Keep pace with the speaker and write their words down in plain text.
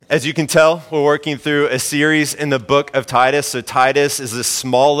As you can tell, we're working through a series in the book of Titus. So Titus is this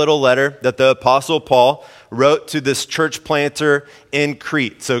small little letter that the Apostle Paul wrote to this church planter in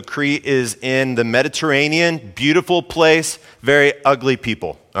Crete. So Crete is in the Mediterranean, beautiful place, very ugly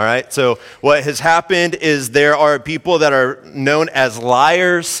people. All right, so what has happened is there are people that are known as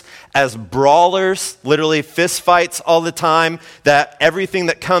liars, as brawlers, literally fist fights all the time, that everything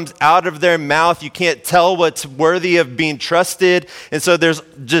that comes out of their mouth, you can't tell what's worthy of being trusted. And so there's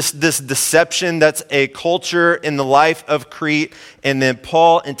just this deception that's a culture in the life of Crete. And then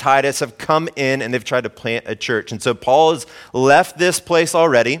Paul and Titus have come in and they've tried to plant a church. And so Paul has left this place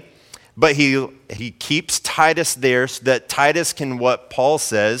already. But he keeps Titus there so that Titus can, what Paul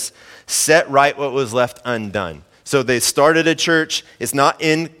says, set right what was left undone. So they started a church. It's not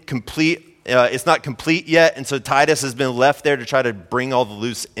complete yet. And so Titus has been left there to try to bring all the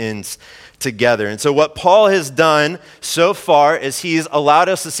loose ends together. And so what Paul has done so far is he's allowed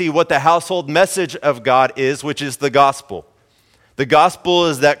us to see what the household message of God is, which is the gospel. The gospel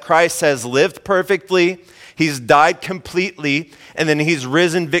is that Christ has lived perfectly, he's died completely, and then he's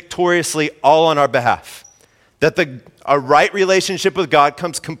risen victoriously all on our behalf. That a right relationship with God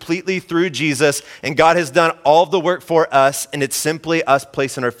comes completely through Jesus, and God has done all of the work for us, and it's simply us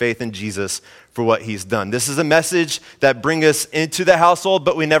placing our faith in Jesus for what he's done. This is a message that brings us into the household,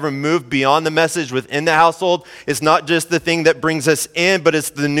 but we never move beyond the message within the household. It's not just the thing that brings us in, but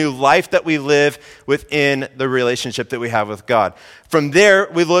it's the new life that we live within the relationship that we have with God. From there,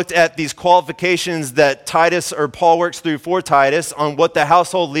 we looked at these qualifications that Titus or Paul works through for Titus on what the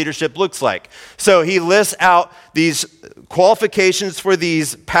household leadership looks like. So he lists out these qualifications for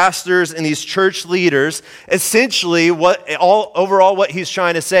these pastors and these church leaders. Essentially, overall what he's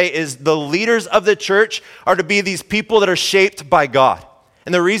trying to say is the leaders of the church are to be these people that are shaped by God.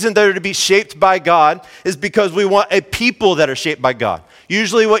 And the reason they're to be shaped by God is because we want a people that are shaped by God.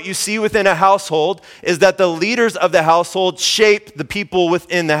 Usually what you see within a household is that the leaders of the household shape the people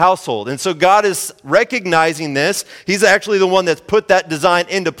within the household. And so God is recognizing this. He's actually the one that's put that design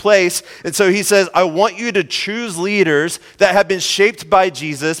into place. And so he says, I want you to choose leaders that have been shaped by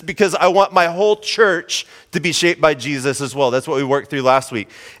Jesus because I want my whole church to be shaped by Jesus as well. That's what we worked through last week.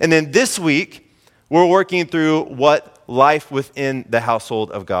 And then this week, we're working through what life within the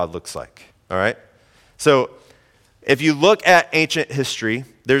household of God looks like, all right? So if you look at ancient history,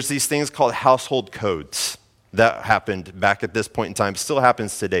 there's these things called household codes that happened back at this point in time, still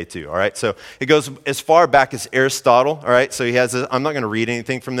happens today too, all right? So it goes as far back as Aristotle, all right? So I'm not going to read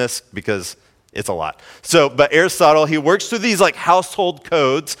anything from this because it's a lot. But Aristotle, he works through these like household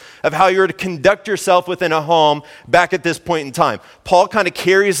codes of how you're to conduct yourself within a home back at this point in time. Paul kind of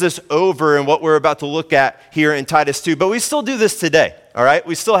carries this over in what we're about to look at here in Titus 2, but we still do this today, all right?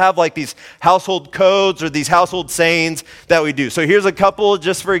 We still have like these household codes or these household sayings that we do. So here's a couple,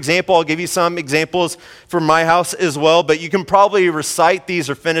 just for example. I'll give you some examples from my house as well, but you can probably recite these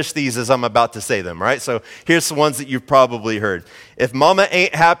or finish these as I'm about to say them, right? So here's the ones that you've probably heard. If mama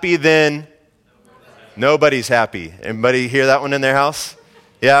ain't happy, then nobody's happy. Anybody hear that one in their house?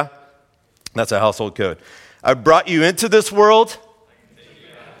 Yeah? That's a household code. I brought you into this world.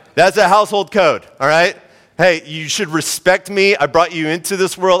 That's a household code, all right? Hey, you should respect me. I brought you into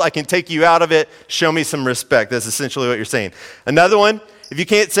this world. I can take you out of it. Show me some respect. That's essentially what you're saying. Another one, if you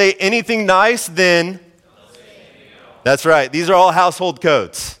can't say anything nice, then that's right. These are all household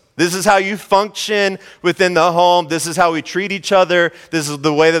codes. This is how you function within the home. This is how we treat each other. This is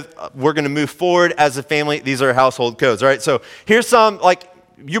the way that we're going to move forward as a family. These are household codes, all right? So here's some, like,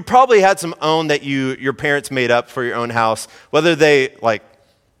 you probably had some own that your parents made up for your own house, whether they, like,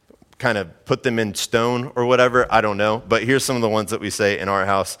 kind of put them in stone or whatever, I don't know. But here's some of the ones that we say in our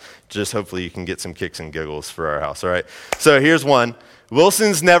house. Just hopefully you can get some kicks and giggles for our house, all right? So here's one.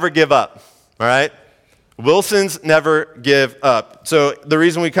 Wilsons never give up, all right? Wilsons never give up. So the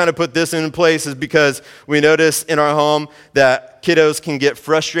reason we kind of put this in place is because we notice in our home that kiddos can get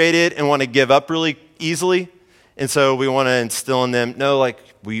frustrated and want to give up really easily. And so we want to instill in them, no, like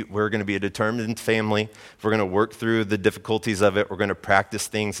we're going to be a determined family. We're going to work through the difficulties of it. We're going to practice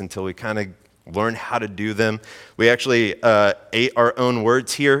things until we kind of learn how to do them. We actually ate our own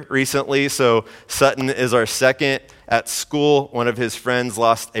words here recently. So Sutton is our second. At school, one of his friends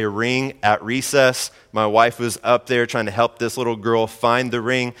lost a ring at recess. My wife was up there trying to help this little girl find the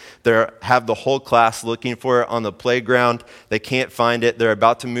ring. They have the whole class looking for it on the playground. They can't find it. They're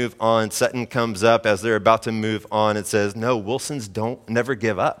about to move on. Sutton comes up as they're about to move on and says, no, Wilsons never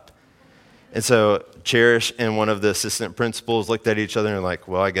give up. And so Cherish and one of the assistant principals looked at each other and were like,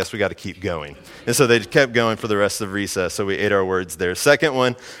 well, I guess we got to keep going. And so they kept going for the rest of recess. So we ate our words there. Second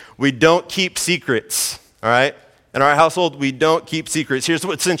one, we don't keep secrets, all right? In our household, we don't keep secrets. Here's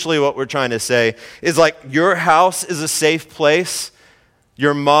essentially what we're trying to say is like your house is a safe place.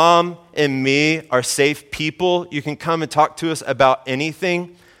 Your mom and me are safe people. You can come and talk to us about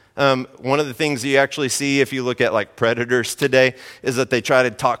anything. One of the things you actually see if you look at like predators today is that they try to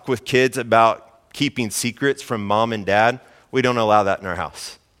talk with kids about keeping secrets from mom and dad. We don't allow that in our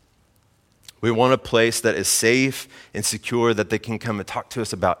house. We want a place that is safe and secure that they can come and talk to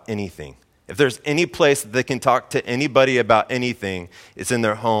us about anything. If there's any place that they can talk to anybody about anything, it's in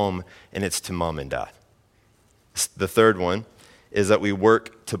their home and it's to mom and dad. The third one is that we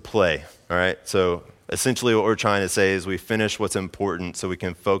work to play, all right? So essentially what we're trying to say is we finish what's important so we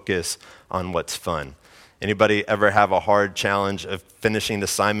can focus on what's fun. Anybody ever have a hard challenge of finishing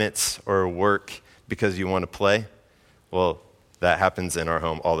assignments or work because you want to play? Well, that happens in our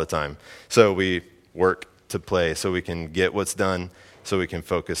home all the time. So we work to play so we can get what's done, so we can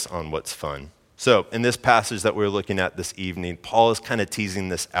focus on what's fun. So in this passage that we're looking at this evening, Paul is kind of teasing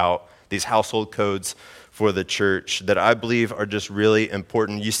this out, these household codes for the church that I believe are just really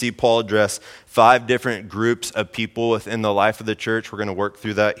important. You see Paul address 5 different groups of people within the life of the church. We're going to work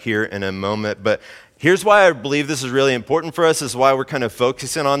through that here in a moment. But here's why I believe this is really important for us. This is why we're kind of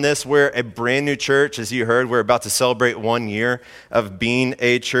focusing on this. We're a brand new church. As you heard, we're about to celebrate 1 year of being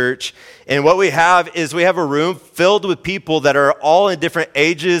a church. And what we have is we have a room filled with people that are all in different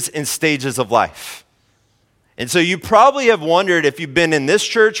ages and stages of life. And so you probably have wondered if you've been in this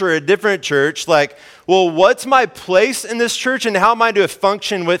church or a different church, like, well, what's my place in this church and how am I to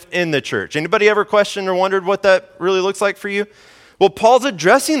function within the church? Anybody ever questioned or wondered what that really looks like for you? Well, Paul's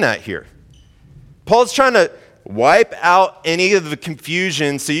addressing that here. Paul's trying to wipe out any of the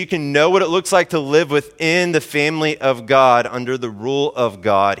confusion so you can know what it looks like to live within the family of God under the rule of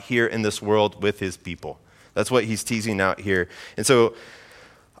God here in this world with his people. That's what he's teasing out here. And so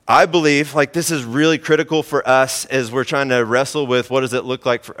I believe like this is really critical for us as we're trying to wrestle with what does it look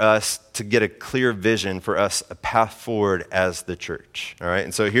like for us to get a clear vision for us, a path forward as the church. All right.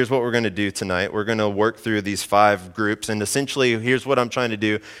 And so here's what we're going to do tonight. We're going to work through these 5 groups. And essentially, here's what I'm trying to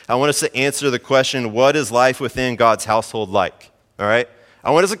do. I want us to answer the question, what is life within God's household like? All right.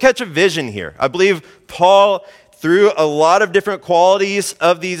 I want us to catch a vision here. I believe Paul, through a lot of different qualities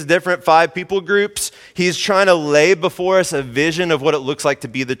of these different 5 people groups, he's trying to lay before us a vision of what it looks like to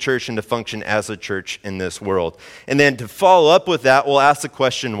be the church and to function as a church in this world. And then to follow up with that, we'll ask the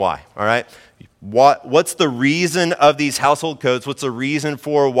question, why? All right? What's the reason of these household codes? What's the reason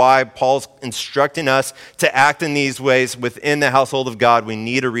for why Paul's instructing us to act in these ways within the household of God? We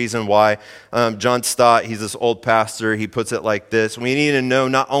need a reason why. John Stott, he's this old pastor, he puts it like this. We need to know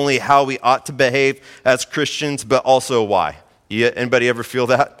not only how we ought to behave as Christians, but also why. Anybody ever feel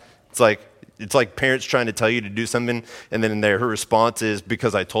that? It's like parents trying to tell you to do something, and then her response is,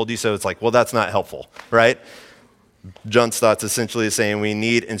 because I told you so. It's like, well, that's not helpful, right? John Stott's essentially saying we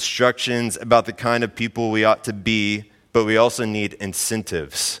need instructions about the kind of people we ought to be, but we also need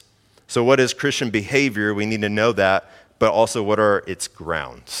incentives. So what is Christian behavior? We need to know that, but also what are its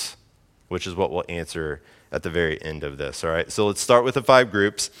grounds, which is what we'll answer at the very end of this, all right? So let's start with the 5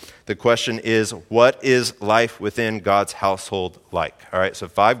 groups. The question is, what is life within God's household like? All right, so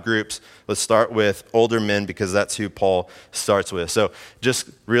 5 groups. Let's start with older men because that's who Paul starts with. So just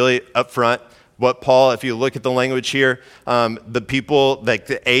really up front, what Paul, if you look at the language here, the people, like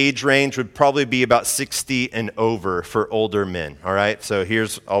the age range would probably be about 60 and over for older men, all right? So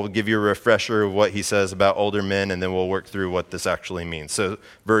I'll give you a refresher of what he says about older men, and then we'll work through what this actually means. So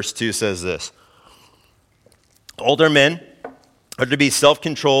verse 2 says this: older men are to be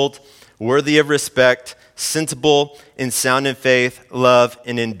self-controlled, worthy of respect, sensible, and sound in faith, love,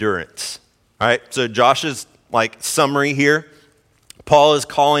 and endurance. All right, so Josh's summary here. Paul is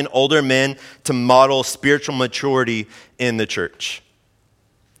calling older men to model spiritual maturity in the church.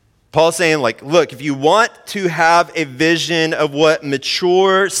 Paul's saying, look, if you want to have a vision of what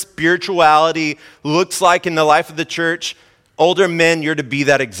mature spirituality looks like in the life of the church, older men, you're to be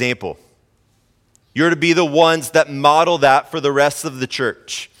that example. You're to be the ones that model that for the rest of the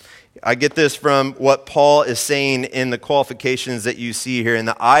church. I get this from what Paul is saying in the qualifications that you see here. And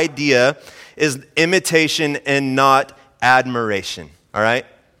the idea is imitation and not admiration, all right?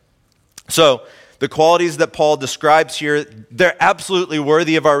 So the qualities that Paul describes here, they're absolutely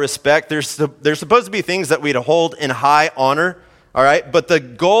worthy of our respect. They're supposed to be things that we'd hold in high honor, all right? But the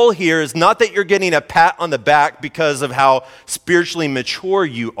goal here is not that you're getting a pat on the back because of how spiritually mature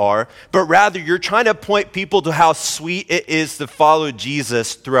you are, but rather you're trying to point people to how sweet it is to follow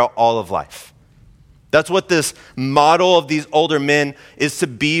Jesus throughout all of life. That's what this model of these older men is to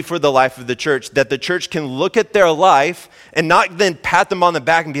be for the life of the church, that the church can look at their life and not then pat them on the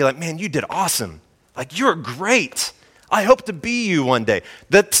back and be like, man, you did awesome. Like, you're great. I hope to be you one day.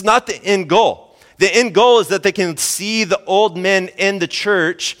 That's not the end goal. The end goal is that they can see the old men in the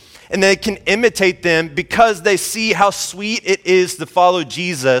church and they can imitate them because they see how sweet it is to follow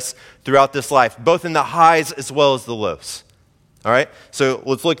Jesus throughout this life, both in the highs as well as the lows. All right? So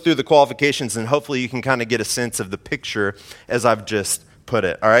let's look through the qualifications and hopefully you can kind of get a sense of the picture as I've just put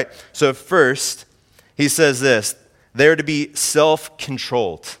it. All right? So first, he says this, they're to be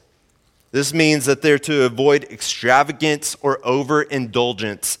self-controlled. This means that they're to avoid extravagance or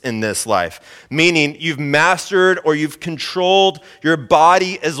overindulgence in this life, meaning you've mastered or you've controlled your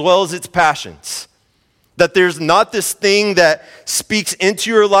body as well as its passions. That there's not this thing that speaks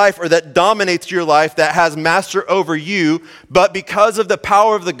into your life or that dominates your life that has master over you, but because of the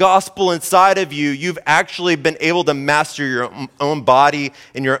power of the gospel inside of you, you've actually been able to master your own body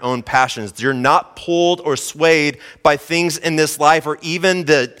and your own passions. You're not pulled or swayed by things in this life or even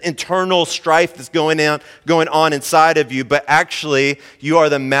the internal strife that's going on inside of you, but actually you are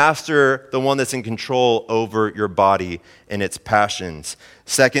the master, the one that's in control over your body and its passions.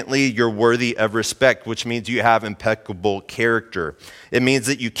 Secondly, you're worthy of respect, which means you have impeccable character. It means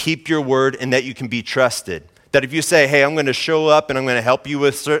that you keep your word and that you can be trusted. That if you say, hey, I'm going to show up and I'm going to help you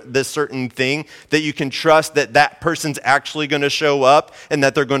with this certain thing, that you can trust that that person's actually going to show up and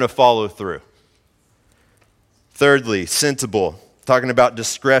that they're going to follow through. Thirdly, sensible, talking about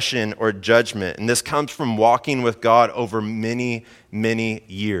discretion or judgment. And this comes from walking with God over many, many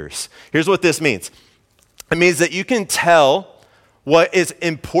years. Here's what this means. It means that you can tell what is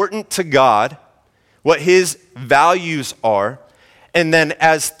important to God, what his values are, and then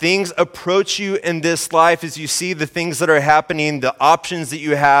as things approach you in this life, as you see the things that are happening, the options that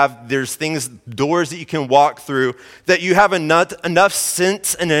you have, there's doors that you can walk through, that you have enough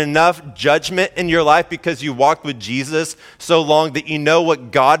sense and enough judgment in your life because you walked with Jesus so long that you know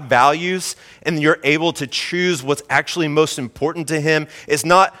what God values and you're able to choose what's actually most important to him. It's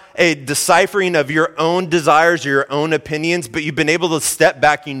not a deciphering of your own desires or your own opinions, but you've been able to step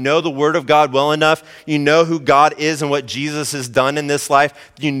back. You know the word of God well enough. You know who God is and what Jesus has done in this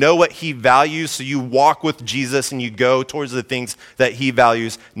life. You know what he values, so you walk with Jesus and you go towards the things that he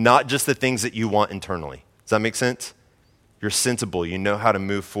values, not just the things that you want internally. Does that make sense? You're sensible. You know how to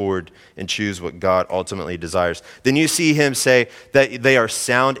move forward and choose what God ultimately desires. Then you see him say that they are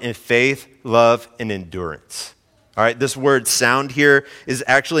sound in faith, love, and endurance. All right, this word sound here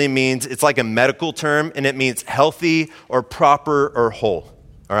means, it's like a medical term, and it means healthy or proper or whole.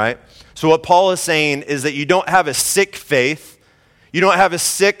 All right? So what Paul is saying is that you don't have a sick faith, you don't have a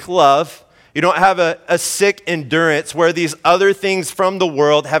sick love, you don't have a sick endurance where these other things from the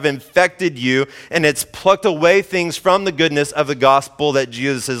world have infected you and it's plucked away things from the goodness of the gospel that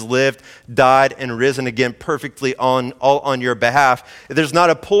Jesus has lived, died, and risen again perfectly all on your behalf. There's not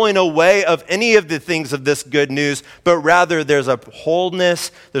a pulling away of any of the things of this good news, but rather there's a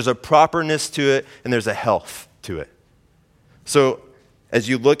wholeness, there's a properness to it, and there's a health to it. So as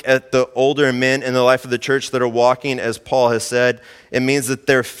you look at the older men in the life of the church that are walking, as Paul has said, it means that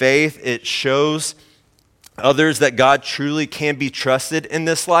their faith, it shows others that God truly can be trusted in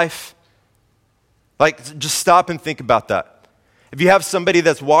this life. Like, just stop and think about that. If you have somebody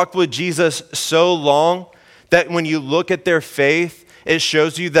that's walked with Jesus so long that when you look at their faith, it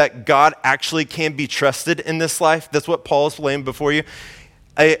shows you that God actually can be trusted in this life. That's what Paul is laying before you.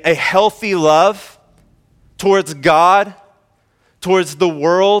 A healthy love towards God, towards the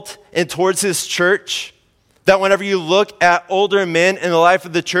world, and towards his church, that whenever you look at older men in the life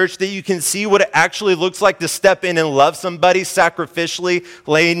of the church, that you can see what it actually looks like to step in and love somebody sacrificially,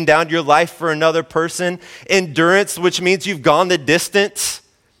 laying down your life for another person. Endurance, which means you've gone the distance,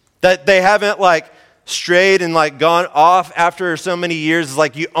 that they haven't strayed and gone off after so many years. It's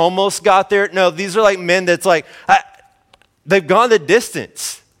like you almost got there. No, these are men that's they've gone the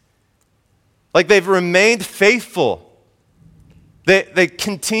distance. They've remained faithful. They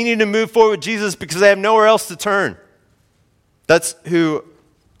continue to move forward with Jesus because they have nowhere else to turn. That's who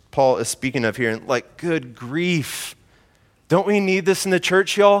Paul is speaking of here. And good grief. Don't we need this in the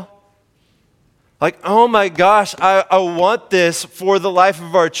church, y'all? Oh my gosh, I want this for the life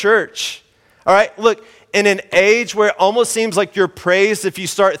of our church. All right, look, in an age where it almost seems like you're praised if you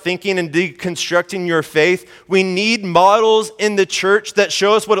start thinking and deconstructing your faith, we need models in the church that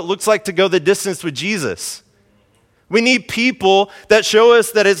show us what it looks like to go the distance with Jesus. We need people that show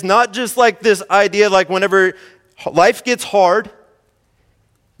us that it's not just this idea whenever life gets hard,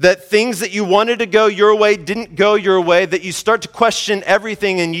 that things that you wanted to go your way didn't go your way, that you start to question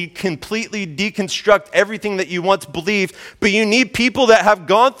everything and you completely deconstruct everything that you once believed, but you need people that have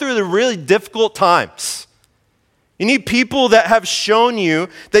gone through the really difficult times. You need people that have shown you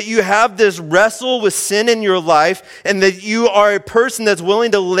that you have this wrestle with sin in your life and that you are a person that's willing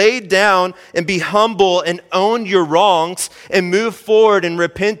to lay down and be humble and own your wrongs and move forward in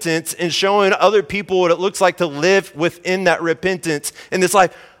repentance and showing other people what it looks like to live within that repentance in this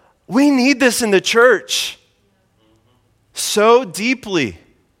life. We need this in the church so deeply.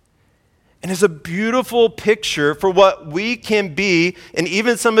 And it's a beautiful picture for what we can be, and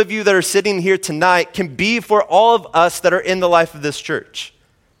even some of you that are sitting here tonight can be for all of us that are in the life of this church.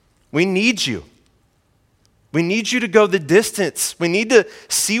 We need you. We need you to go the distance. We need to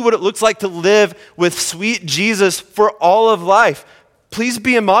see what it looks like to live with sweet Jesus for all of life. Please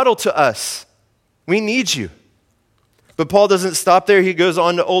be a model to us. We need you. But Paul doesn't stop there. He goes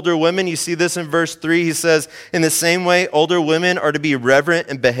on to older women. You see this in verse 3. He says, in the same way, older women are to be reverent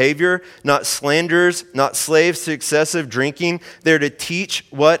in behavior, not slanderers, not slaves to excessive drinking. They're to teach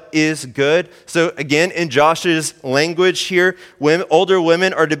what is good. So again, in Josh's language here, older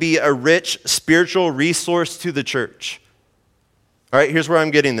women are to be a rich spiritual resource to the church. All right, here's where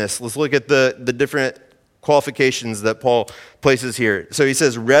I'm getting this. Let's look at the different qualifications that Paul places here. So he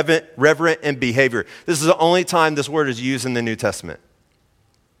says reverent in behavior. This is the only time this word is used in the New Testament.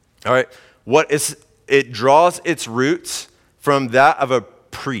 All right, it draws its roots from that of a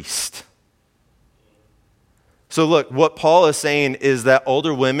priest. So look, what Paul is saying is that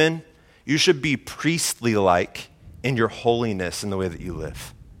older women, you should be priestly-like in your holiness in the way that you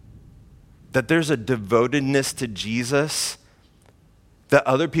live. That there's a devotedness to Jesus that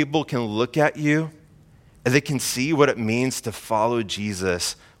other people can look at you and they can see what it means to follow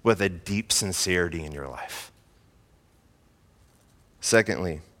Jesus with a deep sincerity in your life.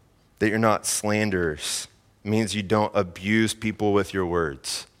 Secondly, that you're not slanderers. It means you don't abuse people with your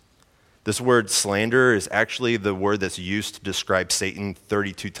words. This word slander is actually the word that's used to describe Satan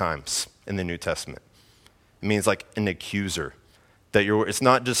 32 times in the New Testament. It means like an accuser. It's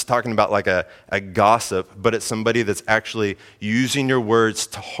not just talking about like a gossip, but it's somebody that's actually using your words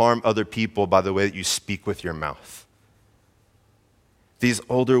to harm other people by the way that you speak with your mouth. These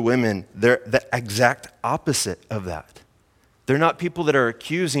older women, they're the exact opposite of that. They're not people that are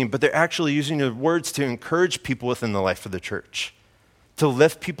accusing, but they're actually using their words to encourage people within the life of the church, to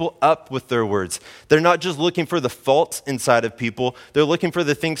lift people up with their words. They're not just looking for the faults inside of people. They're looking for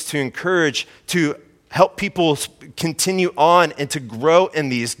the things to encourage, to help people continue on and to grow in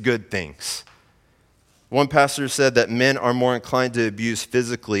these good things. One pastor said that men are more inclined to abuse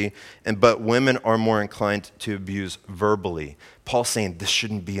physically, but women are more inclined to abuse verbally. Paul's saying this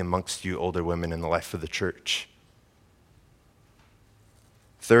shouldn't be amongst you older women in the life of the church.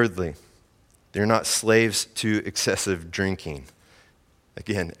 Thirdly, they're not slaves to excessive drinking.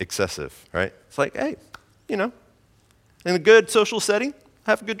 Again, excessive, right? It's like, hey, in a good social setting,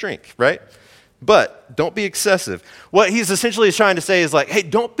 have a good drink, right? But don't be excessive. What he's essentially trying to say is like, hey,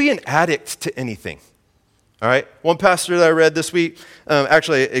 don't be an addict to anything. All right? One pastor that I read this week,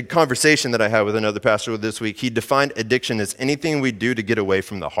 actually a conversation that I had with another pastor this week, he defined addiction as anything we do to get away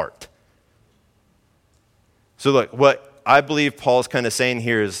from the heart. So look, what I believe Paul's kind of saying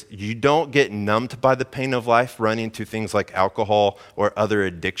here is you don't get numbed by the pain of life running to things like alcohol or other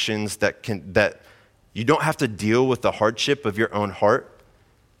addictions that you don't have to deal with the hardship of your own heart.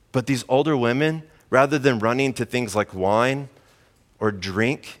 But these older women, rather than running to things like wine or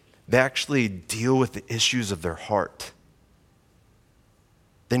drink, they actually deal with the issues of their heart.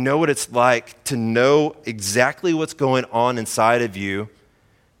 They know what it's like to know exactly what's going on inside of you,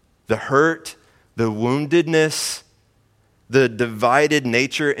 the hurt, the woundedness, the divided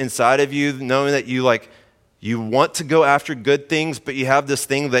nature inside of you, knowing that you want to go after good things, but you have this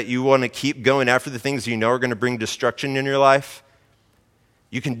thing that you want to keep going after the things you know are going to bring destruction in your life.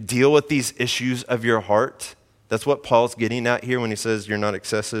 You can deal with these issues of your heart. That's what Paul's getting at here when he says you're not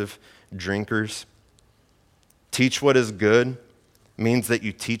excessive drinkers. Teach what is good means that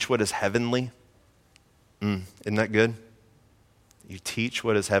you teach what is heavenly. Isn't that good? You teach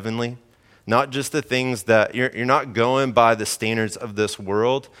what is heavenly. Not just the things that you're not going by the standards of this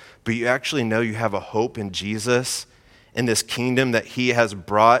world, but you actually know you have a hope in Jesus, in this kingdom that he has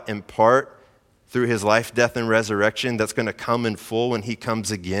brought in part through his life, death, and resurrection that's going to come in full when he comes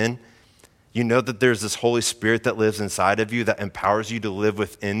again. You know that there's this Holy Spirit that lives inside of you that empowers you to live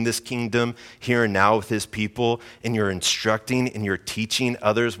within this kingdom here and now with his people, and you're instructing and you're teaching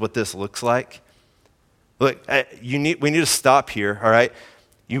others what this looks like. Look, we need to stop here, all right?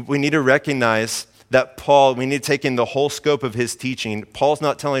 We need to recognize that Paul, we need to take in the whole scope of his teaching. Paul's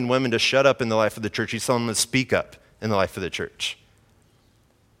not telling women to shut up in the life of the church. He's telling them to speak up in the life of the church.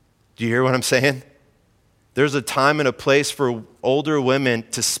 Do you hear what I'm saying? There's a time and a place for older women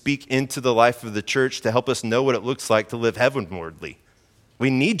to speak into the life of the church to help us know what it looks like to live heavenwardly. We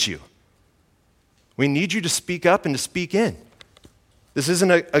need you. We need you to speak up and to speak in. This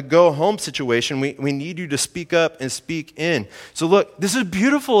isn't a go-home situation. We need you to speak up and speak in. So look, this is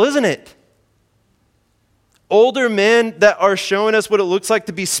beautiful, isn't it? Older men that are showing us what it looks like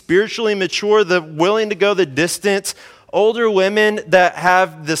to be spiritually mature, willing to go the distance. Older women that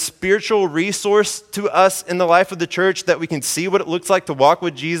have the spiritual resource to us in the life of the church, that we can see what it looks like to walk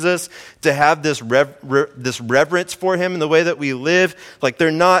with Jesus, to have this reverence for him in the way that we live. Like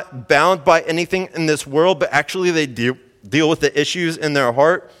they're not bound by anything in this world, but actually they deal with the issues in their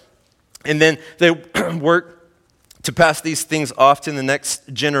heart. And then they work to pass these things off to the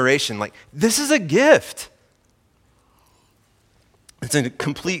next generation. Like, this is a gift. It's a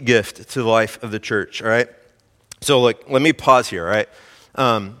complete gift to the life of the church, all right? So, look, let me pause here, all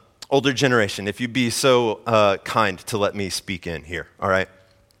right? Older generation, if you'd be so kind to let me speak in here, all right?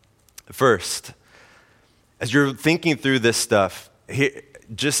 First, as you're thinking through this stuff,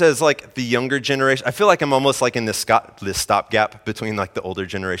 just as like the younger generation, I feel like I'm almost like in this stopgap between like the older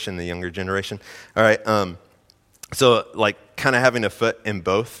generation and the younger generation, all right? So, like, kind of having a foot in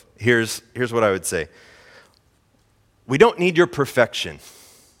both, here's what I would say. We don't need your perfection.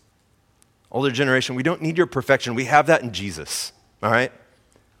 Older generation, we don't need your perfection. We have that in Jesus, all right?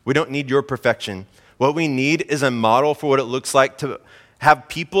 We don't need your perfection. What we need is a model for what it looks like to have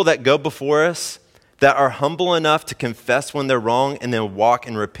people that go before us that are humble enough to confess when they're wrong and then walk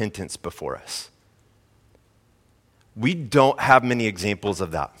in repentance before us. We don't have many examples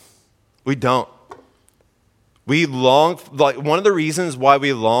of that. We don't. We long, like one of the reasons why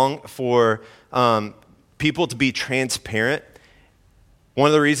we long for people to be transparent. One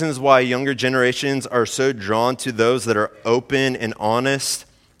of the reasons why younger generations are so drawn to those that are open and honest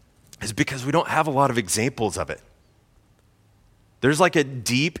is because we don't have a lot of examples of it. There's like a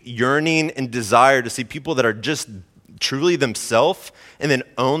deep yearning and desire to see people that are just truly themselves and then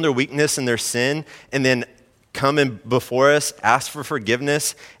own their weakness and their sin and then come in before us, ask for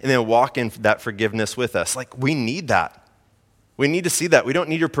forgiveness, and then walk in that forgiveness with us. Like, we need that. We need to see that. We don't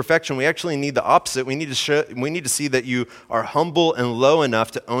need your perfection. We actually need the opposite. We need to see that you are humble and low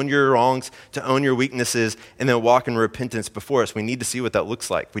enough to own your wrongs, to own your weaknesses, and then walk in repentance before us. We need to see what that looks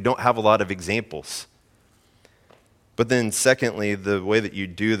like. We don't have a lot of examples. But then secondly, the way that you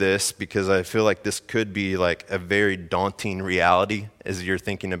do this, because I feel like this could be like a very daunting reality as you're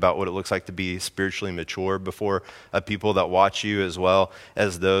thinking about what it looks like to be spiritually mature before people that watch you, as well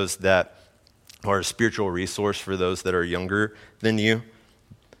as those that are a spiritual resource for those that are younger than you.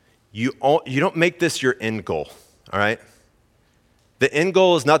 You don't make this your end goal, all right? The end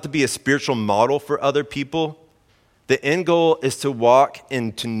goal is not to be a spiritual model for other people. The end goal is to walk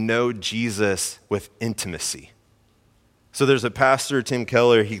and to know Jesus with intimacy. So there's a pastor, Tim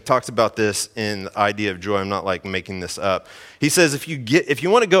Keller, he talks about this in The Idea of Joy. I'm not like making this up. He says if you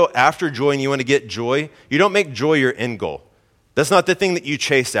want to go after joy and you want to get joy, you don't make joy your end goal. That's not the thing that you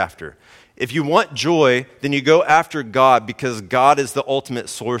chase after. If you want joy, then you go after God because God is the ultimate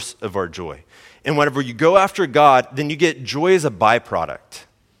source of our joy. And whenever you go after God, then you get joy as a byproduct.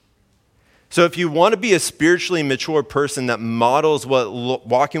 So if you want to be a spiritually mature person that models what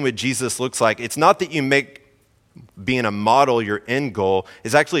walking with Jesus looks like, it's not that you make being a model your end goal.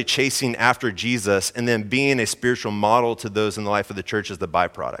 It's actually chasing after Jesus and then being a spiritual model to those in the life of the church as the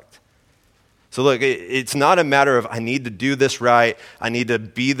byproduct. So look, it's not a matter of I need to do this right. I need to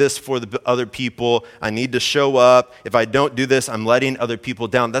be this for the other people. I need to show up. If I don't do this, I'm letting other people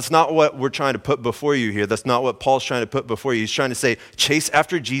down. That's not what we're trying to put before you here. That's not what Paul's trying to put before you. He's trying to say, chase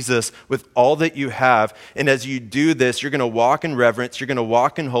after Jesus with all that you have. And as you do this, you're going to walk in reverence. You're going to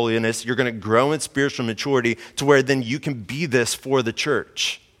walk in holiness. You're going to grow in spiritual maturity to where then you can be this for the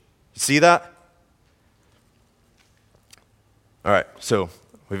church. See that? All right, so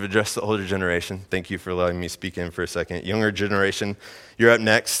we've addressed the older generation. Thank you for letting me speak in for a second. Younger generation, you're up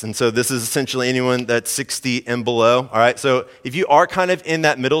next. And so this is essentially anyone that's 60 and below. All right, so if you are kind of in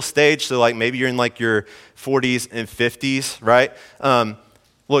that middle stage, so like maybe you're in like your 40s and 50s, right?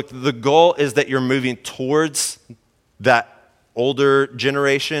 Look, the goal is that you're moving towards that older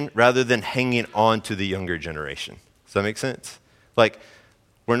generation rather than hanging on to the younger generation. Does that make sense? Like,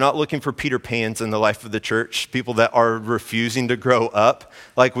 we're not looking for Peter Pans in the life of the church, people that are refusing to grow up.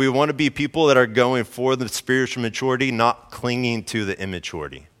 Like, we want to be people that are going for the spiritual maturity, not clinging to the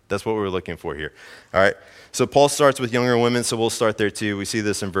immaturity. That's what we're looking for here. All right. So Paul starts with younger women, so we'll start there too. We see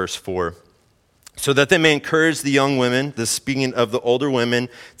this in verse 4. so that they may encourage the young women. This speaking of the older women,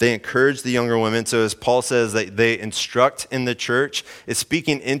 they encourage the younger women. So as Paul says that they instruct in the church, it's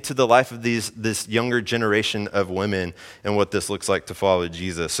speaking into the life of this younger generation of women and what this looks like to follow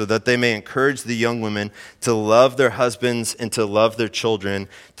Jesus, so that they may encourage the young women to love their husbands and to love their children,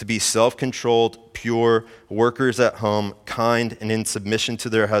 to be self-controlled, pure, workers at home, kind, and in submission to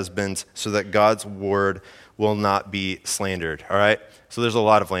their husbands, so that God's word will not be slandered. All right? So there's a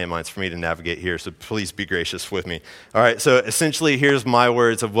lot of landmines for me to navigate here, so please be gracious with me. All right, so essentially here's my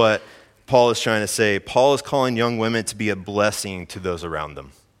words of what Paul is trying to say. Paul is calling young women to be a blessing to those around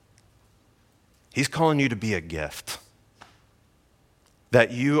them. He's calling you to be a gift.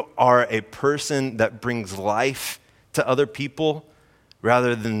 That you are a person that brings life to other people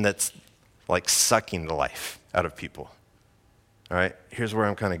rather than that's like sucking the life out of people. All right, here's where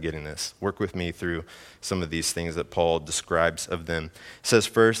I'm kind of getting this. Work with me through some of these things that Paul describes of them. It says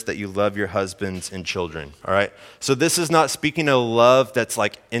first that you love your husbands and children, all right? So this is not speaking of love that's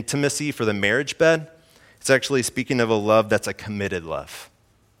like intimacy for the marriage bed. It's actually speaking of a love that's a committed love,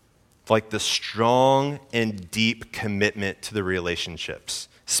 like the strong and deep commitment to the relationships.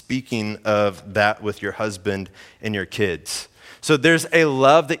 Speaking of that with your husband and your kids. So there's a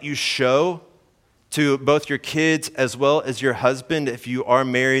love that you show to both your kids as well as your husband. If you are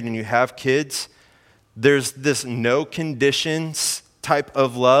married and you have kids, there's this no conditions type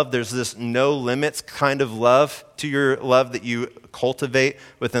of love. There's this no limits kind of love to your love that you cultivate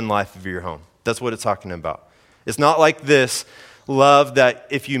within life of your home. That's what it's talking about. It's not like this love that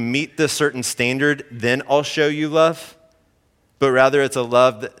if you meet this certain standard, then I'll show you love. But rather it's a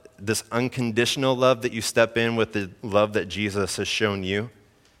love, that, this unconditional love that you step in with the love that Jesus has shown you.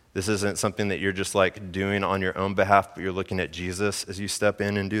 This isn't something that you're just like doing on your own behalf, but you're looking at Jesus as you step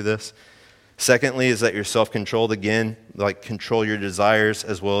in and do this. Secondly, is that you're self-controlled again, like control your desires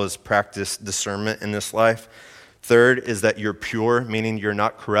as well as practice discernment in this life. Third is that you're pure, meaning you're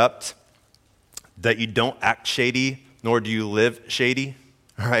not corrupt, that you don't act shady, nor do you live shady,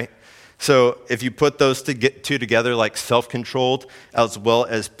 all right? So if you put those two together, like self-controlled as well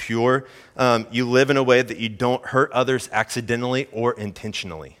as pure, you live in a way that you don't hurt others accidentally or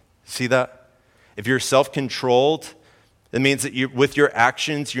intentionally. See that? If you're self-controlled, it means that with your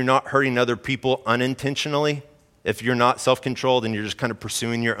actions, you're not hurting other people unintentionally. If you're not self-controlled and you're just kind of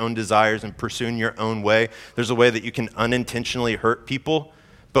pursuing your own desires and pursuing your own way, there's a way that you can unintentionally hurt people.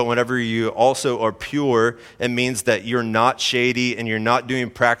 But whenever you also are pure, it means that you're not shady and you're not doing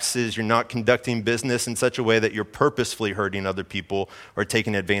practices, you're not conducting business in such a way that you're purposefully hurting other people or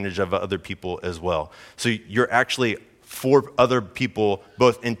taking advantage of other people as well. So you're actually for other people,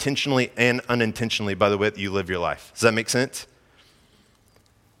 both intentionally and unintentionally, by the way that you live your life. Does that make sense?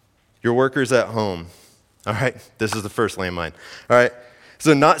 Your workers at home. All right, this is the first landmine. All right,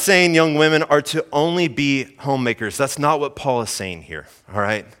 so not saying young women are to only be homemakers. That's not what Paul is saying here, all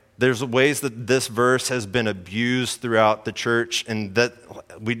right? There's ways that this verse has been abused throughout the church, and that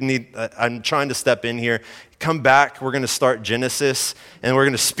I'm trying to step in here. Come back, we're going to start Genesis, and we're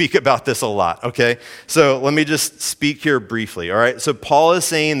going to speak about this a lot, okay? So let me just speak here briefly, all right? So Paul is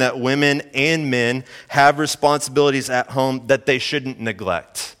saying that women and men have responsibilities at home that they shouldn't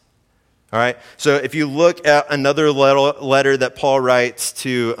neglect. All right, so if you look at another letter that Paul writes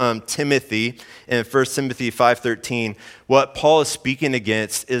to Timothy in 1 Timothy 5:13, what Paul is speaking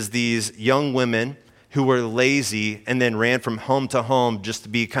against is these young women who were lazy and then ran from home to home just to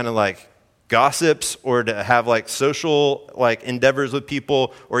be kind of like gossips or to have like social like endeavors with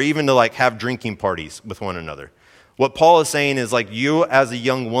people or even to like have drinking parties with one another. What Paul is saying is like you as a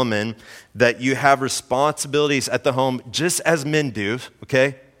young woman that you have responsibilities at the home just as men do,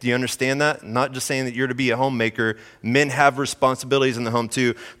 okay? Do you understand that? Not just saying that you're to be a homemaker. Men have responsibilities in the home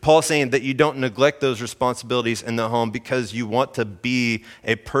too. Paul's saying that you don't neglect those responsibilities in the home because you want to be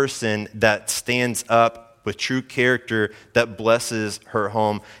a person that stands up with true character that blesses her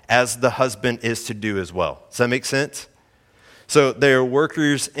home as the husband is to do as well. Does that make sense? So they are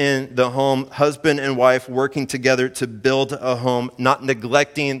workers in the home, husband and wife working together to build a home, not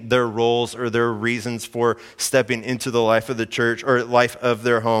neglecting their roles or their reasons for stepping into the life of the church or life of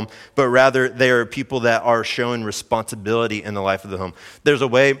their home, but rather they are people that are showing responsibility in the life of the home. There's a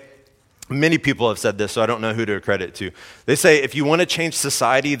way, many people have said this, so I don't know who to credit to. They say if you want to change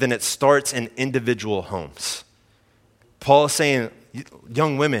society, then it starts in individual homes. Paul is saying,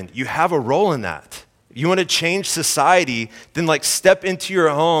 young women, you have a role in that. You want to change society, then like step into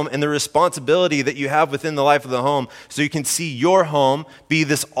your home and the responsibility that you have within the life of the home so you can see your home be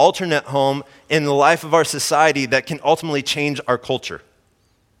this alternate home in the life of our society that can ultimately change our culture.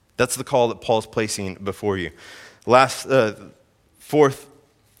 That's the call that Paul's placing before you. Fifth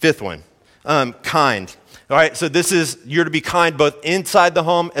one. Kind. All right, so you're to be kind both inside the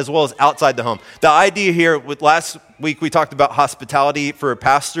home as well as outside the home. The idea here, with last week we talked about hospitality for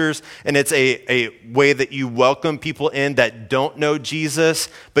pastors, and it's a way that you welcome people in that don't know Jesus,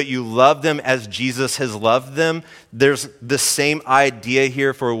 but you love them as Jesus has loved them. There's the same idea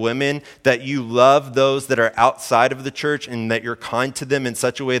here for women, that you love those that are outside of the church and that you're kind to them in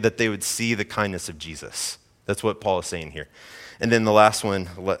such a way that they would see the kindness of Jesus. That's what Paul is saying here. And then the last one,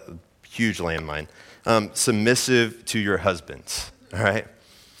 huge landmine. Submissive to your husbands, all right?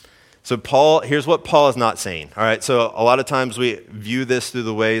 So here's what Paul is not saying, all right? So a lot of times we view this through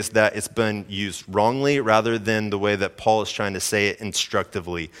the ways that it's been used wrongly rather than the way that Paul is trying to say it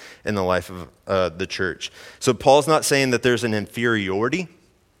instructively in the life of the church. So Paul's not saying that there's an inferiority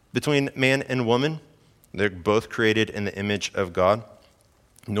between man and woman. They're both created in the image of God.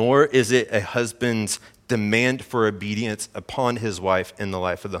 Nor is it a husband's demand for obedience upon his wife in the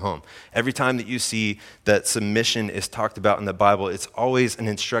life of the home. Every time that you see that submission is talked about in the Bible, it's always an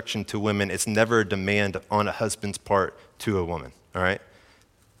instruction to women. It's never a demand on a husband's part to a woman, all right?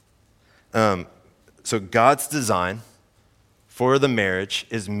 So God's design for the marriage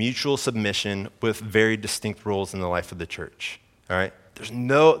is mutual submission with very distinct roles in the life of the church, all right?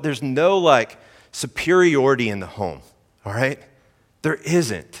 There's no like superiority in the home, all right? There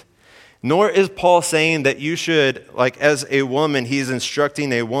isn't. Nor is Paul saying that you should, like as a woman, he's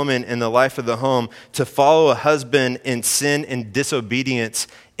instructing a woman in the life of the home to follow a husband in sin and disobedience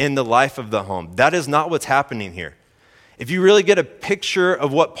in the life of the home. That is not what's happening here. If you really get a picture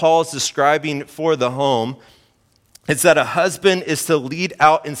of what Paul is describing for the home, it's that a husband is to lead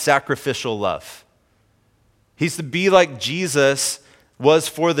out in sacrificial love. He's to be like Jesus was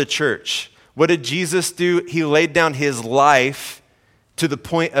for the church. What did Jesus do? He laid down his life to the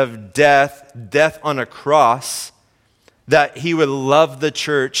point of death on a cross, that he would love the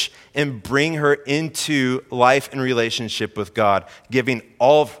church and bring her into life and relationship with God, giving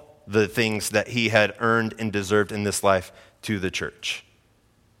all of the things that he had earned and deserved in this life to the church.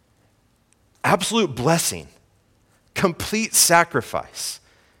 Absolute blessing, complete sacrifice.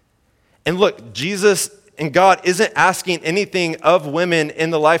 And look, Jesus and God isn't asking anything of women in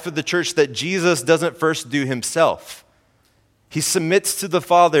the life of the church that Jesus doesn't first do himself. He submits to the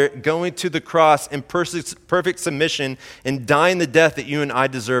Father, going to the cross in perfect submission and dying the death that you and I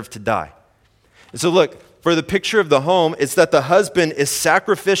deserve to die. And so look, for the picture of the home, it's that the husband is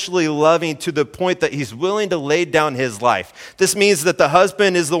sacrificially loving to the point that he's willing to lay down his life. This means that the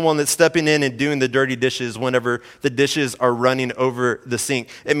husband is the one that's stepping in and doing the dirty dishes whenever the dishes are running over the sink.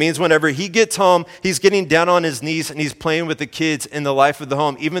 It means whenever he gets home, he's getting down on his knees and he's playing with the kids in the life of the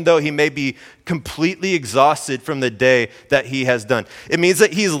home, even though he may be completely exhausted from the day that he has done. It means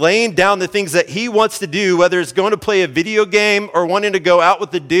that he's laying down the things that he wants to do, whether it's going to play a video game or wanting to go out with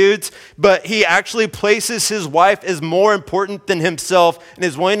the dudes, but he actually places his wife as more important than himself and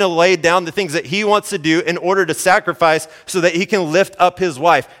is willing to lay down the things that he wants to do in order to sacrifice so that he can lift up his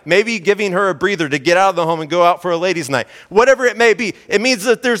wife. Maybe giving her a breather to get out of the home and go out for a ladies' night. Whatever it may be, it means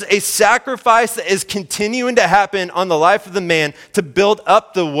that there's a sacrifice that is continuing to happen on the life of the man to build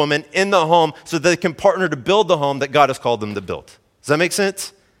up the woman in the home so that they can partner to build the home that God has called them to build. Does that make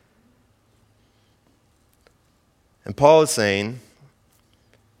sense? And Paul is saying,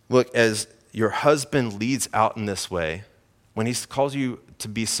 look, as your husband leads out in this way, when he calls you to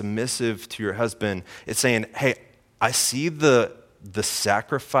be submissive to your husband, it's saying, hey, I see the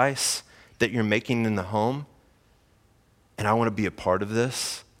sacrifice that you're making in the home, and I want to be a part of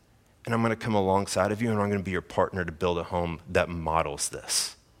this, and I'm going to come alongside of you, and I'm going to be your partner to build a home that models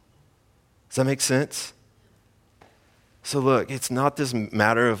this. Does that make sense? So look, it's not this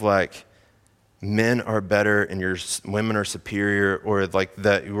matter of like, men are better and your women are superior, or like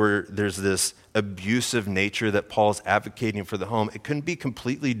that there's this abusive nature that Paul's advocating for the home. It couldn't be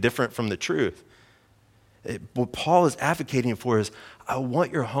completely different from the truth. What Paul is advocating for is, I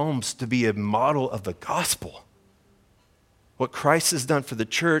want your homes to be a model of the gospel. What Christ has done for the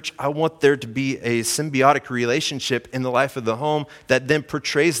church, I want there to be a symbiotic relationship in the life of the home that then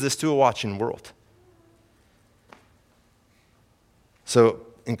portrays this to a watching world. So,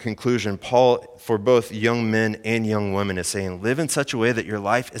 in conclusion, Paul, for both young men and young women, is saying, live in such a way that your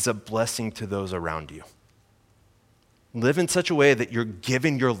life is a blessing to those around you. Live in such a way that you're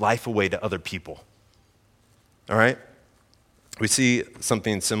giving your life away to other people. All right? We see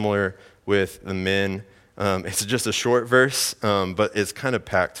something similar with the men. It's just a short verse, but it's kind of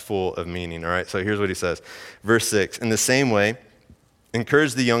packed full of meaning. All right? So here's what he says. Verse 6, in the same way,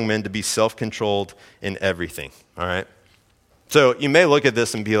 encourage the young men to be self-controlled in everything. All right? So you may look at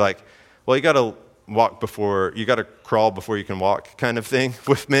this and be like, well, you got to you got to crawl before you can walk kind of thing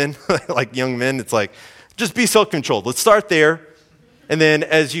with men, like young men. It's like, just be self-controlled. Let's start there. And then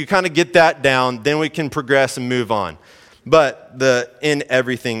as you kind of get that down, then we can progress and move on. But the in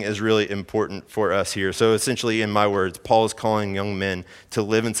everything is really important for us here. So essentially, in my words, Paul is calling young men to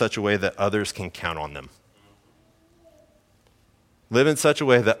live in such a way that others can count on them. Live in such a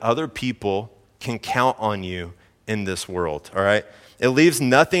way that other people can count on you in this world, all right? It leaves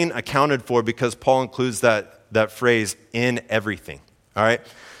nothing accounted for because Paul includes that phrase, in everything, all right?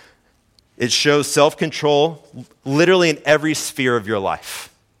 It shows self-control literally in every sphere of your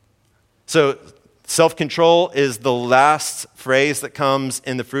life. So self-control is the last phrase that comes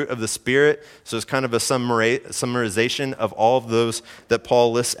in the fruit of the Spirit. So it's kind of a summarization of all of those that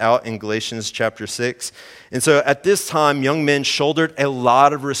Paul lists out in Galatians chapter 6. And so at this time, young men shouldered a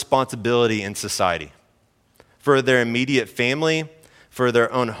lot of responsibility in society for their immediate family, for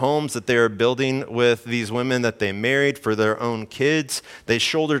their own homes that they are building with these women that they married, for their own kids. They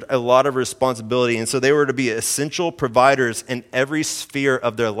shouldered a lot of responsibility, and so they were to be essential providers in every sphere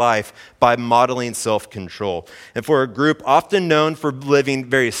of their life by modeling self-control. And for a group often known for living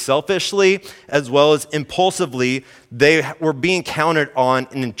very selfishly as well as impulsively, they were being counted on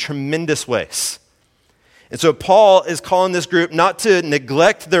in tremendous ways. And so Paul is calling this group not to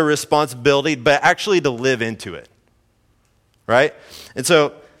neglect their responsibility, but actually to live into it. Right? And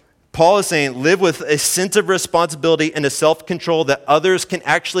so Paul is saying, live with a sense of responsibility and a self-control that others can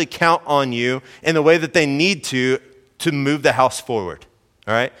actually count on you in the way that they need to move the house forward.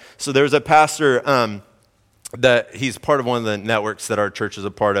 All right? So there's a pastor that he's part of one of the networks that our church is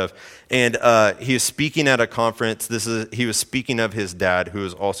a part of, and he was speaking at a conference. He was speaking of his dad, who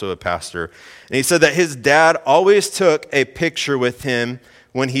is also a pastor, and he said that his dad always took a picture with him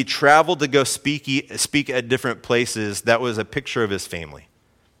when he traveled to go speak at different places. That was a picture of his family.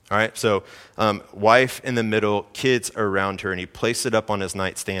 All right, so wife in the middle, kids around her, and he placed it up on his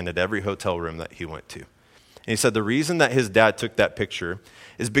nightstand at every hotel room that he went to. And he said the reason that his dad took that picture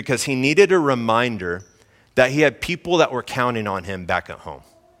is because he needed a reminder that he had people that were counting on him back at home.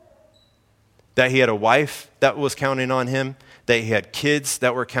 That he had a wife that was counting on him, that he had kids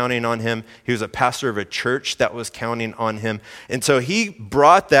that were counting on him. He was a pastor of a church that was counting on him. And so he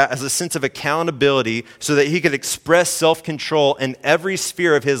brought that as a sense of accountability so that he could express self-control in every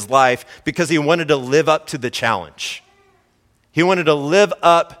sphere of his life because he wanted to live up to the challenge. He wanted to live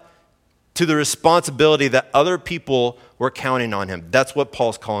up to the responsibility that other people were counting on him. That's what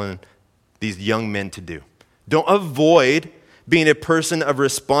Paul's calling these young men to do. Don't avoid being a person of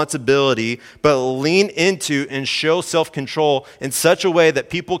responsibility, but lean into and show self-control in such a way that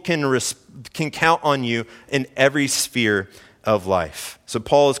people can count on you in every sphere of life. So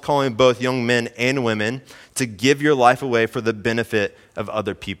Paul is calling both young men and women to give your life away for the benefit of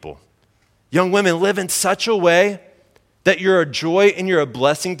other people. Young women, live in such a way that you're a joy and you're a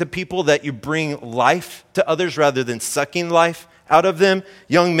blessing to people, that you bring life to others rather than sucking life out of them.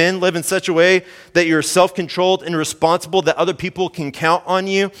 Young men, live in such a way that you're self-controlled and responsible, that other people can count on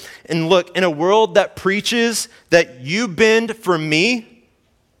you. And look, in a world that preaches that you bend for me,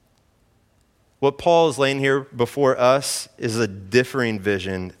 what Paul is laying here before us is a differing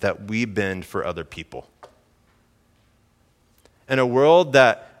vision that we bend for other people. In a world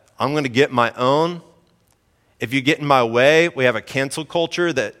that I'm going to get my own, if you get in my way, we have a cancel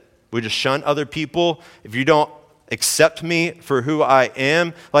culture that we just shun other people. If you don't accept me for who I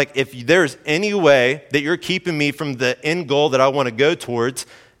am, like if there's any way that you're keeping me from the end goal that I want to go towards,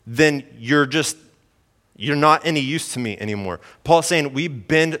 then you're not any use to me anymore. Paul's saying we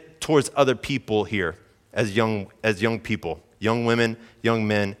bend towards other people here as young people, young women, young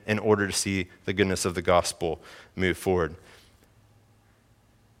men, in order to see the goodness of the gospel move forward.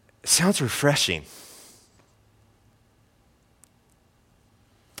 It sounds refreshing.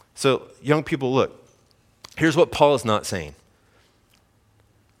 So young people, look, here's what Paul is not saying.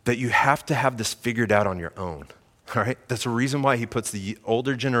 That you have to have this figured out on your own. All right? That's the reason why he puts the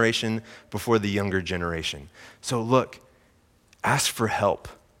older generation before the younger generation. So look, ask for help.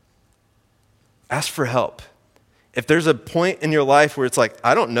 Ask for help. If there's a point in your life where it's like,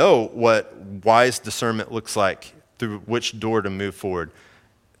 I don't know what wise discernment looks like, through which door to move forward,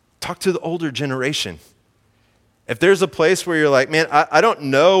 talk to the older generation. If there's a place where you're like, man, I don't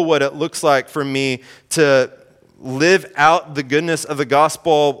know what it looks like for me to live out the goodness of the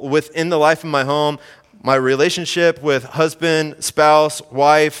gospel within the life of my home, my relationship with husband, spouse,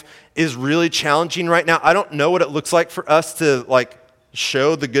 wife is really challenging right now. I don't know what it looks like for us to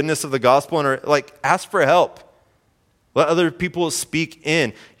show the goodness of the gospel, and ask for help. Let other people speak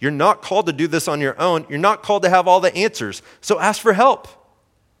in. You're not called to do this on your own. You're not called to have all the answers. So ask for help.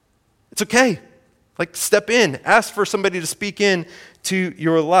 It's okay. Like, step in, ask for somebody to speak in to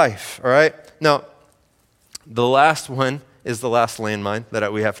your life, all right? Now, the last one is the last landmine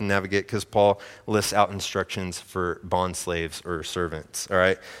that we have to navigate because Paul lists out instructions for bond slaves or servants, all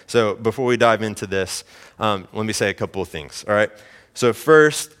right? So before we dive into this, let me say a couple of things, all right? So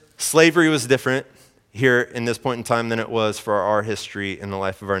first, slavery was different here in this point in time than it was for our history in the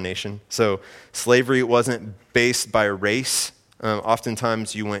life of our nation. So slavery wasn't based by race.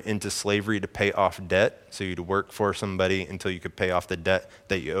 Oftentimes you went into slavery to pay off debt. So you'd work for somebody until you could pay off the debt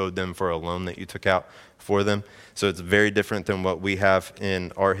that you owed them for a loan that you took out for them. So it's very different than what we have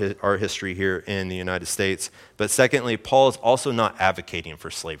in our history here in the United States. But secondly, Paul is also not advocating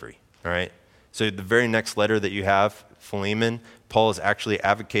for slavery, all right? So the very next letter that you have, Philemon, Paul is actually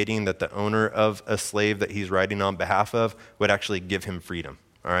advocating that the owner of a slave that he's writing on behalf of would actually give him freedom,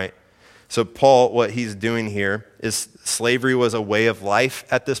 all right? So Paul, what he's doing here is slavery was a way of life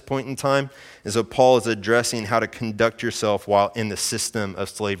at this point in time. And so Paul is addressing how to conduct yourself while in the system of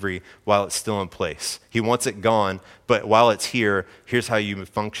slavery, while it's still in place. He wants it gone, but while it's here, here's how you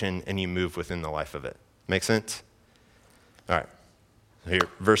function and you move within the life of it. Make sense? All right. Here,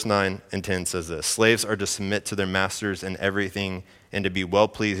 verse 9 and 10 says this: slaves are to submit to their masters in everything and to be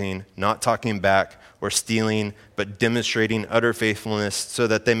well-pleasing, not talking back or stealing, but demonstrating utter faithfulness so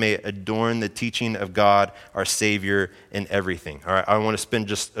that they may adorn the teaching of God, our Savior, in everything. All right, I want to spend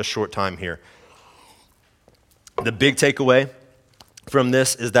just a short time here. The big takeaway from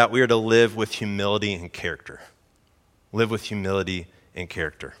this is that we are to live with humility and character. Live with humility and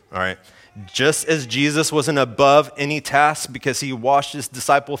character, all right? Just as Jesus wasn't above any task because he washed his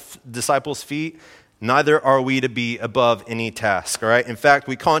disciples' feet, neither are we to be above any task, all right? In fact,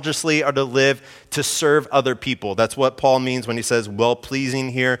 we consciously are to live to serve other people. That's what Paul means when he says well-pleasing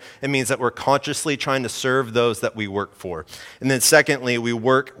here. It means that we're consciously trying to serve those that we work for. And then secondly, we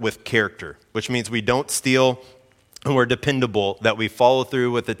work with character, which means we don't steal and we're dependable, that we follow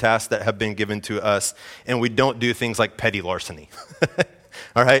through with the tasks that have been given to us, and we don't do things like petty larceny,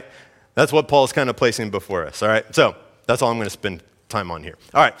 all right? That's what Paul's kind of placing before us, all right? So that's all I'm going to spend time on here.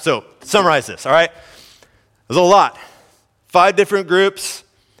 All right, so summarize this, all right? There's a lot. 5 different groups.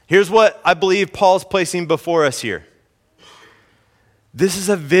 Here's what I believe Paul's placing before us here. This is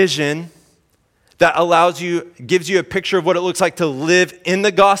a vision that gives you a picture of what it looks like to live in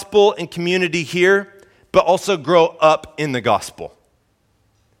the gospel and community here, but also grow up in the gospel.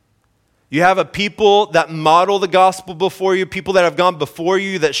 You have a people that model the gospel before you, people that have gone before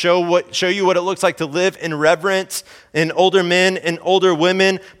you that show you what it looks like to live in reverence, in older men and older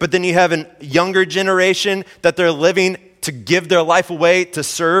women, but then you have a younger generation that they're living to give their life away to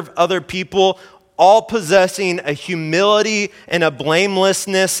serve other people, all possessing a humility and a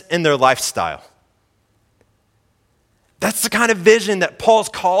blamelessness in their lifestyle. That's the kind of vision that Paul's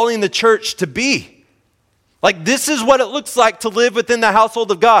calling the church to be. Like, this is what it looks like to live within the household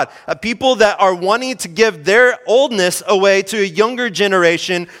of God. A people that are wanting to give their oldness away to a younger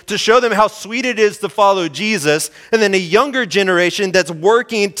generation to show them how sweet it is to follow Jesus. And then a younger generation that's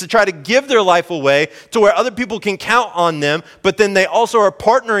working to try to give their life away to where other people can count on them. But then they also are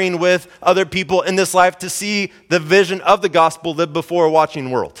partnering with other people in this life to see the vision of the gospel live before a watching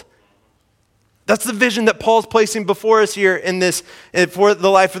world. That's the vision that Paul's placing before us here in this, for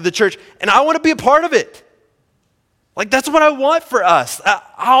the life of the church. And I want to be a part of it. Like, that's what I want for us.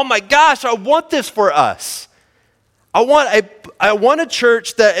 Oh my gosh, I want this for us. I want a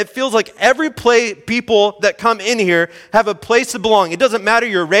church that it feels like people that come in here have a place to belong. It doesn't matter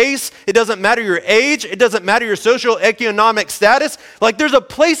your race. It doesn't matter your age. It doesn't matter your social economic status. Like, there's a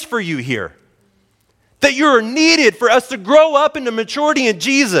place for you here. That you're needed for us to grow up into maturity in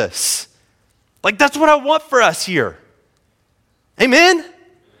Jesus. Like, that's what I want for us here. Amen?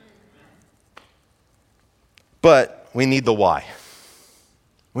 But we need the why.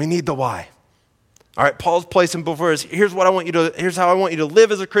 We need the why. All right, Paul's placing before us, here's how I want you to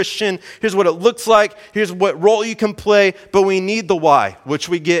live as a Christian. Here's what it looks like. Here's what role you can play. But we need the why, which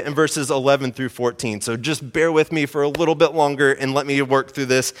we get in verses 11 through 14. So just bear with me for a little bit longer and let me work through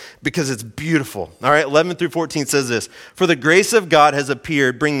this because it's beautiful. All right, 11 through 14 says this: "For the grace of God has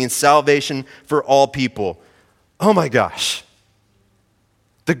appeared, bringing salvation for all people." Oh my gosh.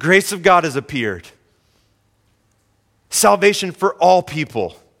 The grace of God has appeared. Salvation for all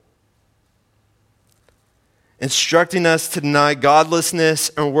people. instructing us to deny godlessness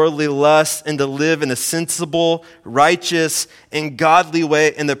and worldly lust and to live in a sensible, righteous, and godly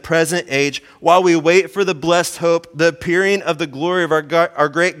way in the present age while we wait for the blessed hope, the appearing of the glory of our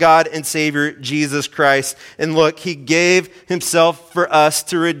great God and Savior, Jesus Christ. And look, he gave himself for us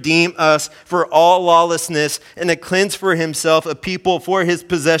to redeem us for all lawlessness and to cleanse for himself a people for his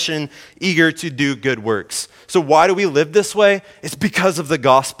possession, eager to do good works. So why do we live this way? It's because of the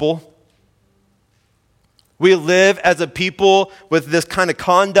gospel. We live as a people with this kind of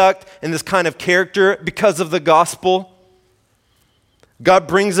conduct and this kind of character because of the gospel. God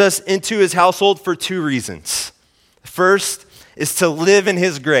brings us into his household for two reasons. First is to live in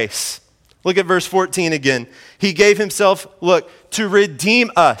his grace. Look at verse 14 again. He gave himself, to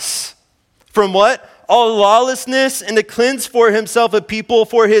redeem us. From what? All lawlessness, and to cleanse for himself a people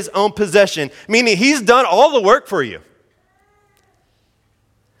for his own possession. Meaning he's done all the work for you.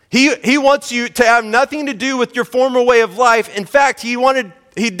 He wants you to have nothing to do with your former way of life. In fact, he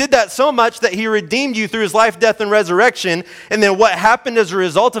did that so much that he redeemed you through his life, death, and resurrection. And then what happened as a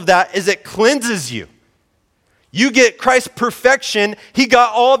result of that is it cleanses you. You get Christ's perfection. He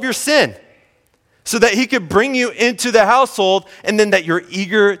got all of your sin so that he could bring you into the household, and then that you're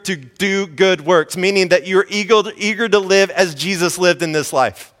eager to do good works, meaning that you're eager to live as Jesus lived in this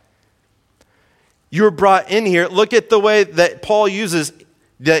life. You're brought in here. Look at the way that Paul uses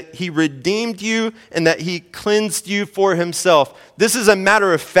that he redeemed you and that he cleansed you for himself. This is a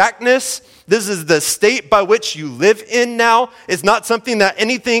matter of factness. This is the state by which you live in now. It's not something that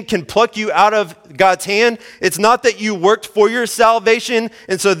anything can pluck you out of God's hand. It's not that you worked for your salvation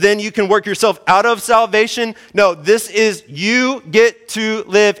and so then you can work yourself out of salvation. No, this is you get to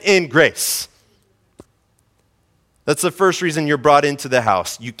live in grace. That's the first reason you're brought into the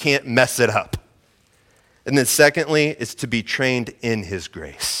house. You can't mess it up. And then secondly, it's to be trained in his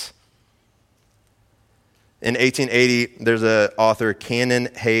grace. In 1880, there's an author, Canon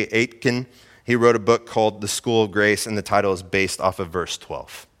Hay Aitken. He wrote a book called The School of Grace, and the title is based off of verse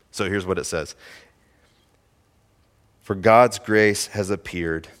 12. So here's what it says. For God's grace has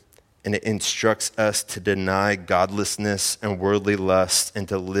appeared, and it instructs us to deny godlessness and worldly lust and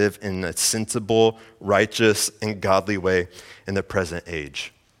to live in a sensible, righteous, and godly way in the present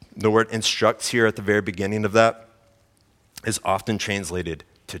age. The word instructs here at the very beginning of that is often translated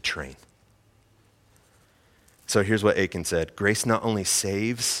to train. So here's what Aitken said. Grace not only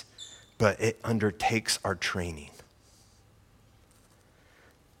saves, but it undertakes our training.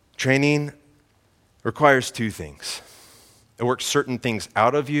 Training requires two things. It works certain things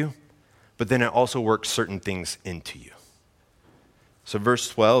out of you, but then it also works certain things into you. So verse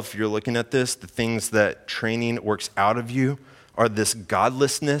 12, if you're looking at this, the things that training works out of you are this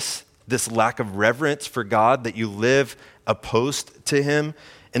godlessness, this lack of reverence for God, that you live opposed to him,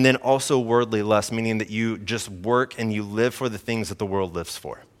 and then also worldly lust, meaning that you just work and you live for the things that the world lives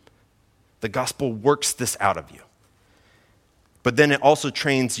for. The gospel works this out of you. But then it also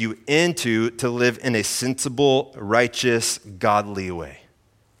trains you to live in a sensible, righteous, godly way.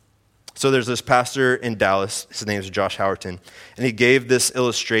 So there's this pastor in Dallas, his name is Josh Howerton, and he gave this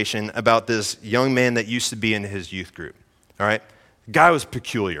illustration about this young man that used to be in his youth group. All right, the guy was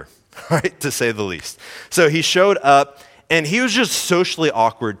peculiar, right, to say the least. So he showed up, and he was just socially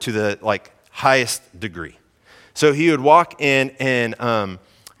awkward to the highest degree. So he would walk in, and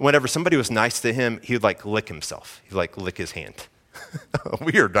whenever somebody was nice to him, he would lick himself. He'd lick his hand.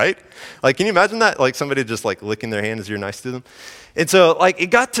 Weird, right? Can you imagine that? Somebody just licking their hand as you're nice to them. And so it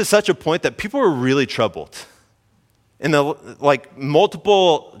got to such a point that people were really troubled. And the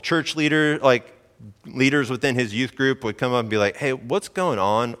multiple church leaders within his youth group would come up and be like, hey, what's going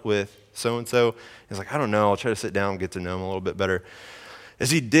on with so-and-so? He's like, I don't know. I'll try to sit down and get to know him a little bit better.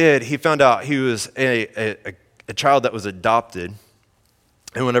 As he did, he found out he was a child that was adopted.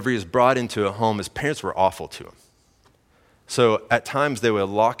 And whenever he was brought into a home, his parents were awful to him. So at times they would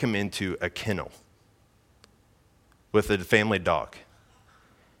lock him into a kennel with a family dog.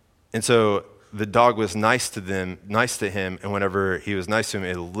 And so the dog was nice to him, and whenever he was nice to him,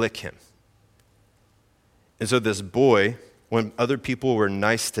 it would lick him. And so this boy, when other people were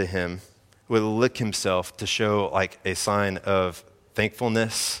nice to him, would lick himself to show a sign of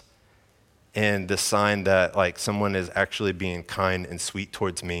thankfulness and the sign that someone is actually being kind and sweet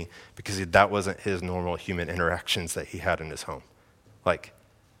towards me, because that wasn't his normal human interactions that he had in his home.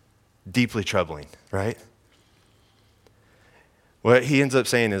 Deeply troubling, right? What he ends up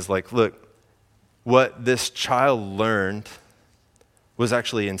saying is look, what this child learned was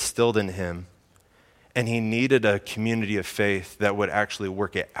actually instilled in him, and he needed a community of faith that would actually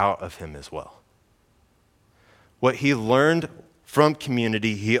work it out of him as well. What he learned from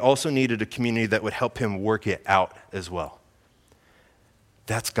community, he also needed a community that would help him work it out as well.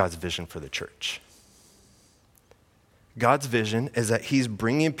 That's God's vision for the church. God's vision is that he's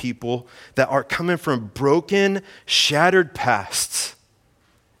bringing people that are coming from broken, shattered pasts,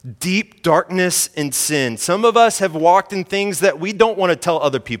 deep darkness and sin. Some of us have walked in things that we don't want to tell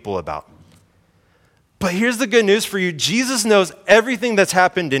other people about. But here's the good news for you. Jesus knows everything that's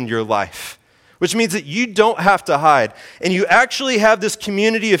happened in your life, which means that you don't have to hide. And you actually have this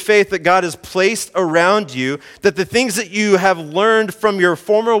community of faith that God has placed around you, that the things that you have learned from your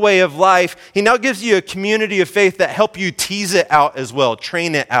former way of life, he now gives you a community of faith that help you tease it out as well,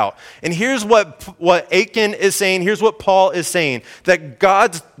 train it out. And here's what Achan is saying, here's what Paul is saying, that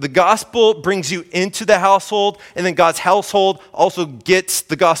the gospel brings you into the household, and then God's household also gets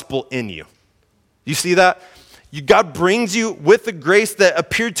the gospel in you. You see that? God brings you with the grace that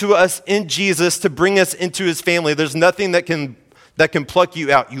appeared to us in Jesus to bring us into his family. There's nothing that can pluck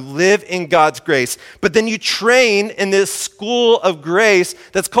you out. You live in God's grace. But then you train in this school of grace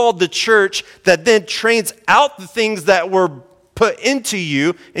that's called the church, that then trains out the things that were put into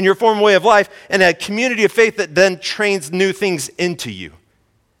you in your former way of life, and a community of faith that then trains new things into you.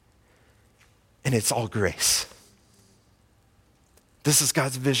 And it's all grace. This is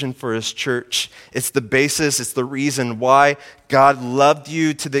God's vision for his church. It's the basis, it's the reason why God loved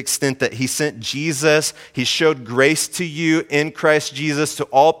you to the extent that he sent Jesus. He showed grace to you in Christ Jesus to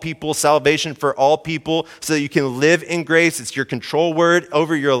all people, salvation for all people, so that you can live in grace. It's your control word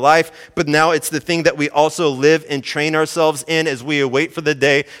over your life, but now it's the thing that we also live and train ourselves in as we await for the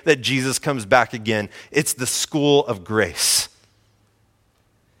day that Jesus comes back again. It's the school of grace.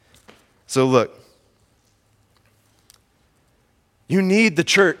 So look, you need the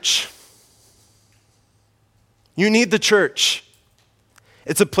church. You need the church.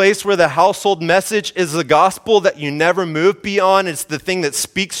 It's a place where the household message is the gospel that you never move beyond. It's the thing that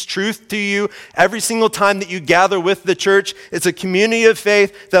speaks truth to you every single time that you gather with the church. It's a community of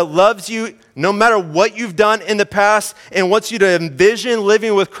faith that loves you no matter what you've done in the past and wants you to envision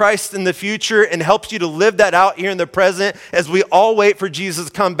living with Christ in the future and helps you to live that out here in the present as we all wait for Jesus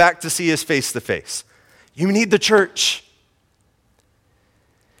to come back to see us face to face. You need the church.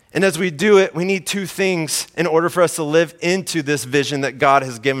 And as we do it, we need two things in order for us to live into this vision that God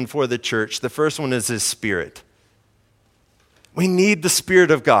has given for the church. The first one is his Spirit. We need the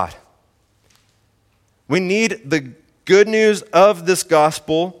Spirit of God. We need the good news of this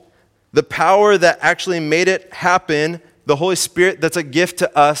gospel, the power that actually made it happen, the Holy Spirit that's a gift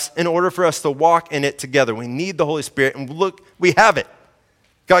to us in order for us to walk in it together. We need the Holy Spirit, and look, we have it.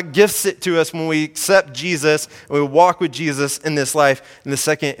 God gifts it to us when we accept Jesus and we walk with Jesus in this life. And the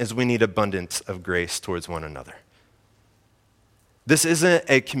second is we need abundance of grace towards one another. This isn't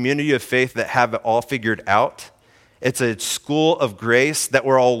a community of faith that have it all figured out. It's a school of grace that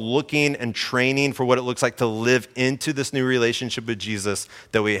we're all looking and training for what it looks like to live into this new relationship with Jesus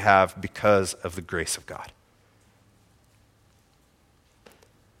that we have because of the grace of God.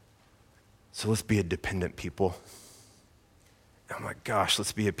 So let's be a dependent people. Oh my gosh,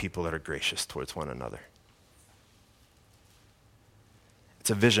 let's be a people that are gracious towards one another. It's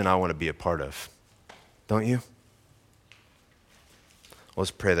a vision I want to be a part of. Don't you?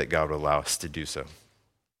 Let's pray that God will allow us to do so.